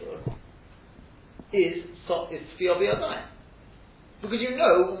child Isur is Tfiyah B'Yadayim. Because you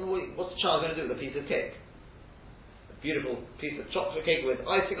know what's the child going to do with a piece of cake. A beautiful piece of chocolate cake with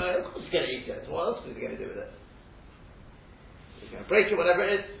icing on it, of course he's going to eat it. What else is he going to do with it? He's going to break it, whatever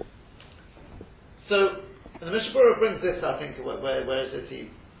it is. So, and the Mishnah Berurah brings this, I think, where is it?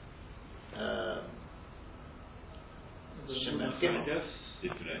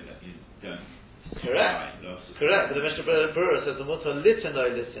 Stipulate that you don't. Correct. But the Mishnah Berurah says the mutar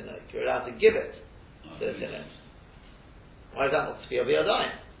litanoi litanoi. You're allowed to give it to the tinoi. Why is that not Tfiyah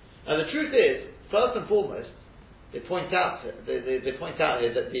B'Yadayim? Now the truth is, first and foremost, they point out here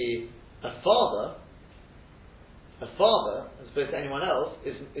that a father, as opposed to anyone else,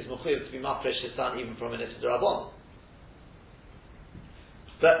 is mechuyev to be mafresh his son even from an Issa D'Rabbanan.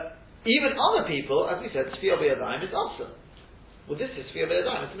 But even other people, as we said, Tfiyah B'Yadayim is awesome. Well, this is Tfiyah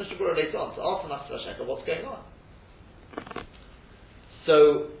B'Yadayim. It's the Mishnah Berurah later on. So ask the Machzah Shekel what's going on.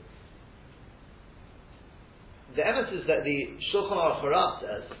 So the evidence is that the Shulchan Aruch Harav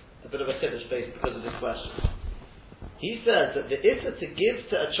says a bit of a chiddush based because of this question. He says that the Issa to give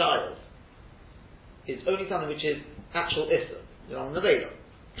to a child is only something which is actual Issa, on the Veda,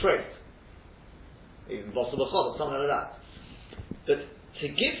 trait, even possible chod, something like that. But to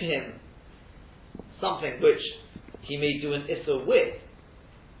give him something which he may do an Issa with,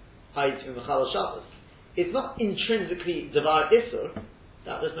 i.e. to be Mechal Shabbos, it's not intrinsically Devar Issa,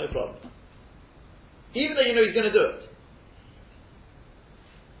 that there's no problem. Even though you know he's going to do it.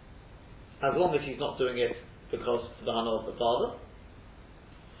 As long as he's not doing it because of the hana of the father.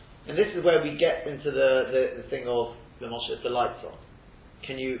 And this is where we get into the thing of the Moshe, the lights on.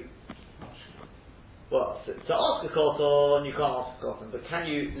 Can you, to ask a koton, you can't ask a koton, but can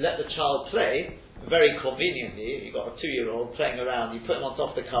you let the child play very conveniently? You've got a 2-year-old playing around, you put him on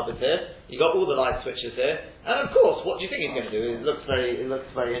top of the cupboard here, you've got all the light switches here, and of course, what do you think he's going to do? It looks very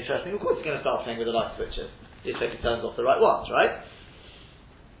interesting. Of course he's going to start playing with the light switches. Just if he turns off the right ones, right?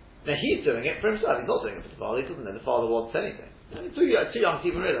 Now he's doing it for himself, he's not doing it for the father, he doesn't know the father wants anything. Too young to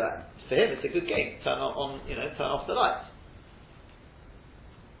even realize that. For him it's a good game. Turn off the lights.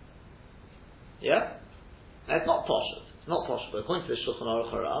 Yeah? Now it's not posh. It's not posh, but according to the Shulchan Aruch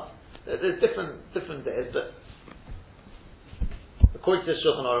Harav, there's different bits, but according to the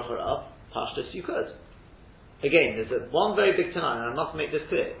Shulchan Aruch Harav, pashtus you could. Again, there's one very big tonight, and I must make this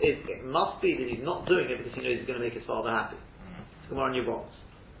clear. It must be that he's not doing it because he knows he's going to make his father happy. It's Gemara on your bonds.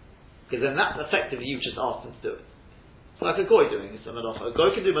 Because then that's effectively you've just asked him to do it. It's like a goy doing this, a melacha. A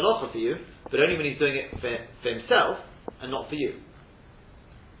goy can do melacha for you, but only when he's doing it for himself and not for you.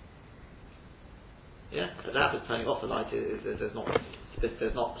 Yeah, as it happens, turning off the light there's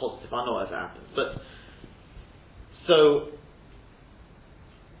not positive hana as it happens. But so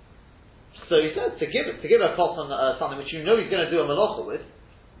he says to give a koton something which you know he's going to do a melacha with,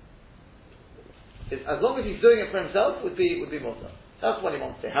 as long as he's doing it for himself, would be mutar. That's what he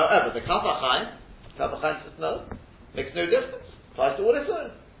wants to say. However, the Kaf HaChaim says no, makes no difference. Applies to what it's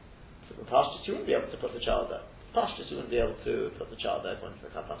own. So the pashtus you wouldn't be able to put the child there. Pashtus you wouldn't be able to put the child there according to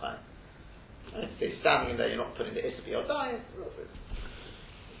the Kaf HaChaim. Right? So you're standing in there, you're not putting the Issa B'Yadayim.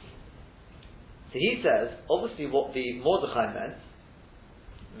 So he says, obviously what the Mordechai meant,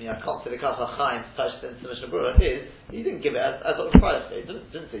 I can't say the Kaf HaChaim touched into the Mishnah Berurah, is he didn't give it as Dr. Friday said, he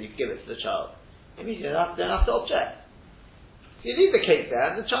didn't say you give it to the child. It means you don't have to object. You leave the cake there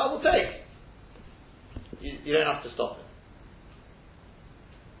and the child will take. You don't have to stop it.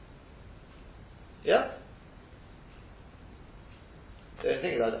 Yeah? The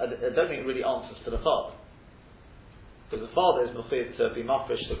thing is, I don't think it really answers for the father. Because the father is mechuyev to be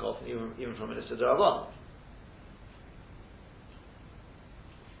mafresh the koton even from an Issa D'Rabbanan.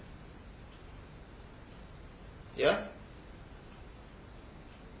 Yeah?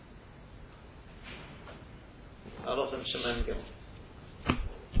 Alot and Shemem Gimel.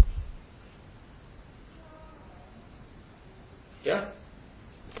 Yeah?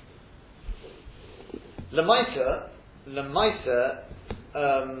 Lemaisa,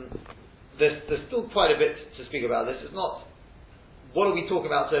 there's still quite a bit to speak about this. It's not, what are we talking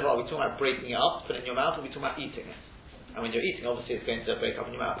about so far? Are we talking about breaking it up, putting it in your mouth, or are we talking about eating it? And when you're eating, obviously it's going to break up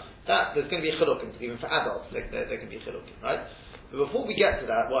in your mouth. There's going to be a chilukim, even for adults, there can be a chilukim, right? But before we get to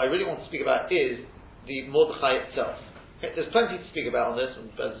that, what I really want to speak about is the Mordechai itself. Okay, there's plenty to speak about on this,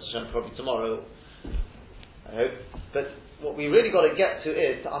 and probably tomorrow, I hope. But what we really got to get to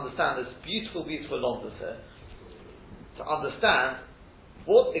is to understand this beautiful, beautiful Londas here. To understand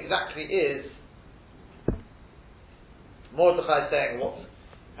what exactly is Mordechai saying what.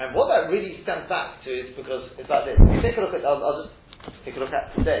 And what that really stems back to is because it's like this. If you take a look at, I'll just take a look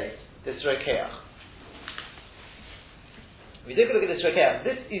at today, this Rokeach. If you take a look at this Rokeach,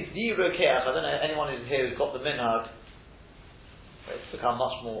 this is the Rokeach. I don't know anyone who's here who's got the minhag. It's become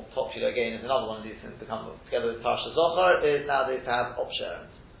much more popular again. It's another one of these things become together with Parsha Zohar is nowadays to have opsherons.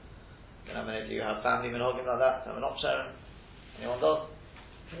 You know, many of you have family minhagim like that, to have an opsheron. Anyone does?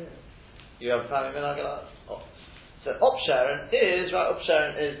 Yeah. You have a family minhagim like that? Oh. So opsheron is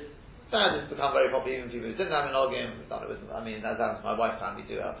that has become very popular. Even people who didn't have minhagim, done it with. I mean, as my wife's family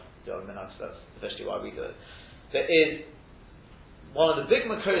do have a minhag, so that's especially why we do it. There is one of the big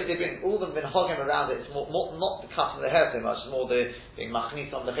makos, they bring all the minhagim around it. It's more not the cutting of the hair so much, it's more the being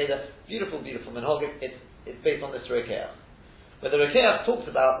machnis on the cheder. Beautiful, beautiful minhagim. It's based on this Rokeach. But the Rokeach talks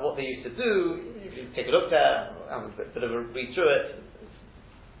about what they used to do. If you take a look there, have a bit of a read through it.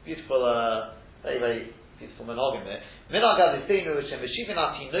 Beautiful, very, very beautiful minhagim there. Minhag adistenu shem v'shivin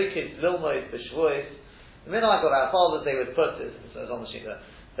atinokes lilmos b'shvois. The minhag of our fathers, they would put this. So it's on the sheet there.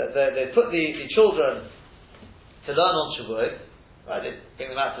 That they put the children to learn on Shavuot. Right, they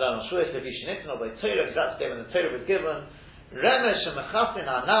bring them out to learn on Shavuos, Levi Shenitin, or by Torah, because that's the day when the Torah was given. Remesh shemechasin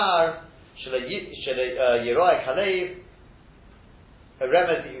anar, Yeroi Kalev. A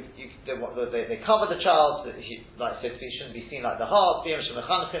remez they cover the child, that he, like so he shouldn't be seen like the heart.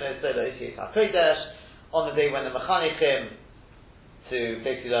 On the day when the mechanichim to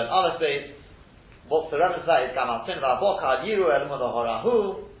basically learn Aleph Beis. What's the remez that is Gamatin Rabokad Yiru Elamud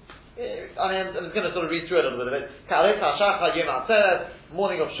Horahu. I mean, I'm just going to sort of read through it a little bit of it.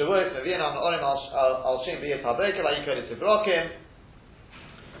 Morning of Shavuot,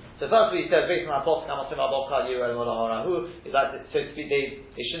 so first he says, based on our boss, is that so to speak,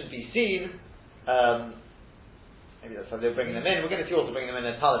 they shouldn't be seen. Maybe that's why they're bringing them in. We're going to see also bringing them in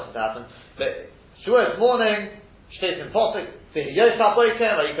as Talis to happen. But Shavuot morning, Shteit in Posik, to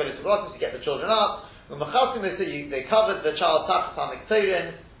get the children up. They covered the child Tachas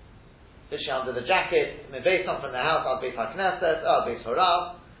HaMiktzeirin, especially under the jacket, based on from the house, Al Beis HaKnesset, Al Beis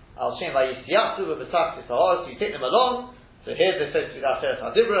Horav, Al Shem Vayistiyatsu, V'Besachtis HaHor, so you take them along. So here they're supposed to be Aseret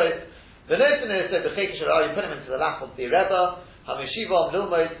HaDibros. The notion is that the Chekh Shara, you put them into the lap of the Rebbe, HaMeshiva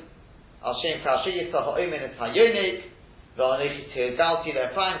Milmos, Al Shem Kashi Yisah HaOmen Et HaYonik, V'Anechi Teodalti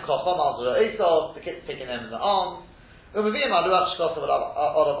Le'Ephraim, Kochom Al Zera Esov, the kids taking them in the arms. V'Mevim Aluach Shkos of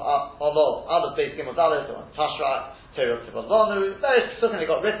Olav, Alav Beis Gimel Dalet, on Tashrak, Terah Tivazonu, various psukim they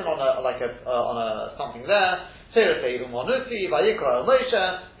got written on a something there. Terah Teivim Wanusi, Vayikra El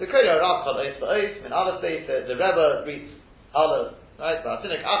Moshe, the Korea Rav Chad Ois V'Ois, Min Aleph Beis, the Rebbe reads Aleph, right,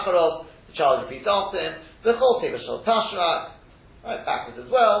 V'Atinik Acharov, the child repeats after him, the Chol Teva Shal Tashrak, right, backwards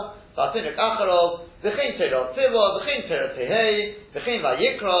as well, V'Atinik Acharov, V'Chein Terah Tiva, V'Chein Terah Tehei, V'Chein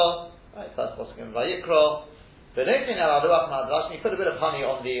Vayikra, right, first psukim Vayikra, V'Netin El Aluach Madrash, and you put a bit of honey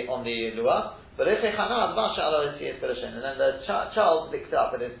on the luach, and then the child licks it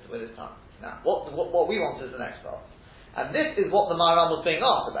up with his tongue. Now, what we want is the next part. And this is what the Maharam was being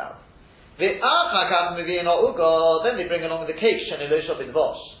asked about. Then they bring along the cake,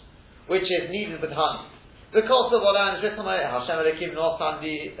 which is kneaded with honey. Because of what I is written on Hashem Elokim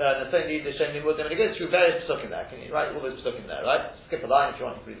No'Sandi Nasoni L'Shem Limudim, and it goes through various psukim there. Can you write all those psukim there, right? Skip a line if you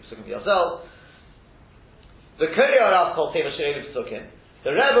want to read the psukim yourself. The Korea Rav called Teva She'elim psukim. The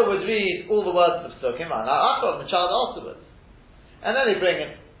Rebbe would read all the words of the psukim, and the child afterwards. And then they bring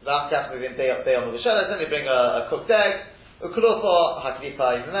it, then they bring a cooked egg, ukulupa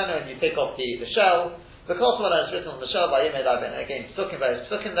haklipa yimenu, and you take off the shell. The kosovo is written on the shell by Yimei Laben. Again, psukim, various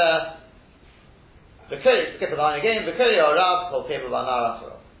psukim there. The Korea, skip a line again, the Korea Rav called Teva Banar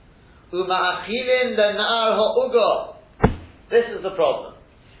Asra. Uma'achilin the Na'ar ha'uga. This is the problem.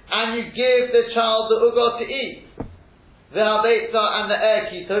 And you give the child the uga to eat. The habeitza and the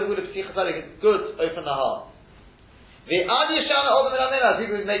egg, it's good, open the heart. The Adi Shana Odom in Amina,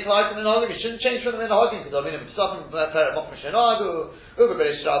 people who make life in an Hogim, you shouldn't change from them in a Hogim, because I mean, Pesachim, Perek Mokum Shenagu, Uber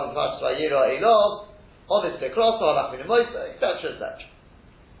Beresh Rabu, Pashas Vayira, Elov, Ovis Tekrosa, Halach Min Moisa, etc., etc.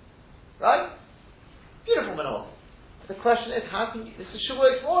 Right? Beautiful minhag. The question is, how can you, this is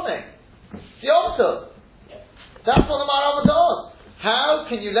Shavuot morning. It's the answer. That's what the Maharam does. How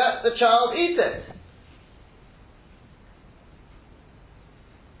can you let the child eat it?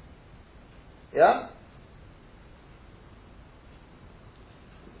 Yeah?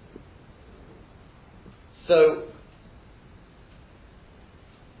 So,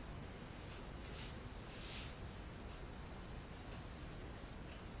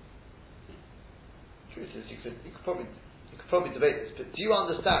 truth is, you could probably debate this, but do you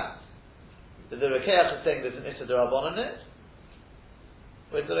understand that the Rekeach is saying there's an Issa D'Rabbanan in it?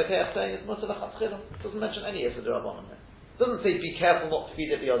 Whereas the Rekeach saying it's Mutar L'Chatchila. It doesn't mention any Issa D'Rabbanan in it. It doesn't say be careful not to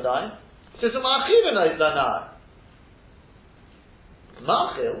feed it the Yodayim. It says a Ma'achir L'Nar.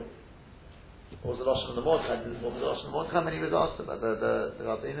 Ma'achil. What was the Lashon of the Mordechai? What was the Lashon of the Mordechai when he was asked about the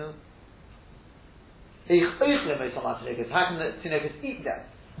Rabbeinu? How can the Tinokus eat them?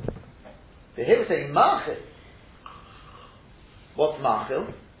 So here we're saying Ma'achil. What's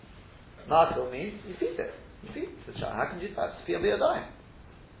Ma'achil? Ma'achil means you feed it. You feed the child. How can you do that? It's feed b'yadayim.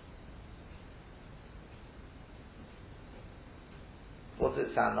 What does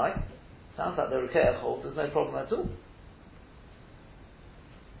it sound like? Sounds like the Rekeach holds there's no problem at all.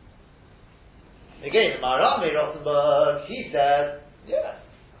 Again, the Maharami Rothenberg, he says, yeah,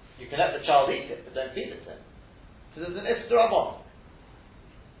 you can let the child eat it, but don't feed it to him. So there's an Issa D'Rabbanan.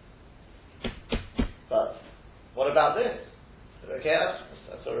 But what about this? The Rekeach,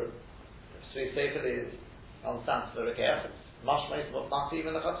 sort of Sri Sefer is understands the Rekeach, it's mashma, not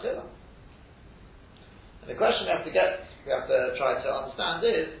even the Chatchila. And the question we have to try to understand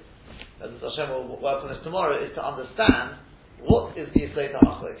is, as Hashem will work on this tomorrow, is to understand what is the Yisrael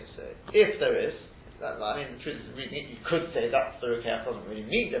HaMachlokes say. If there is, I mean, the truth is, you could say that the Rekeach doesn't really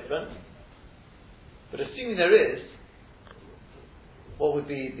mean different, but assuming there is, what would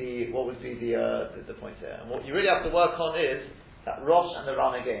be the point here? And what you really have to work on is that Rosh and the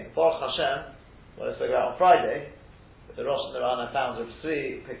Ran again. Baruch Hashem, what I spoke about on Friday, but the Rosh and the Ran I found Rav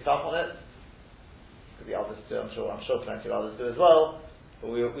Tzvi picked up on it. Could be others too, I'm sure plenty of others do as well. But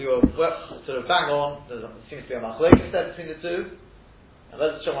we were sort of bang on. There seems to be a machlokes between the two. And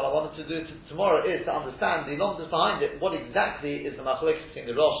that's what I wanted to do tomorrow is to understand the longus behind it. What exactly is the machlokes between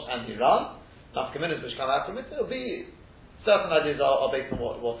the Rosh and the Ran? Nafkaminas which come out from it. It'll be certain ideas are based on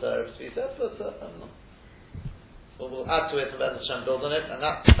what Rav Tzvi says, but we'll add to it and let Hashem build on it. And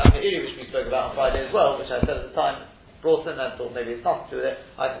that Meiri which we spoke about on Friday as well, which I said at the time, brought in and thought maybe it's not to do with it.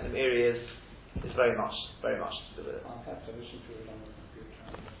 I think the Meiri is very much to do with it. I'll have to listen to it on the computer.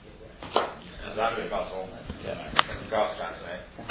 That's all. Yeah. God's translate.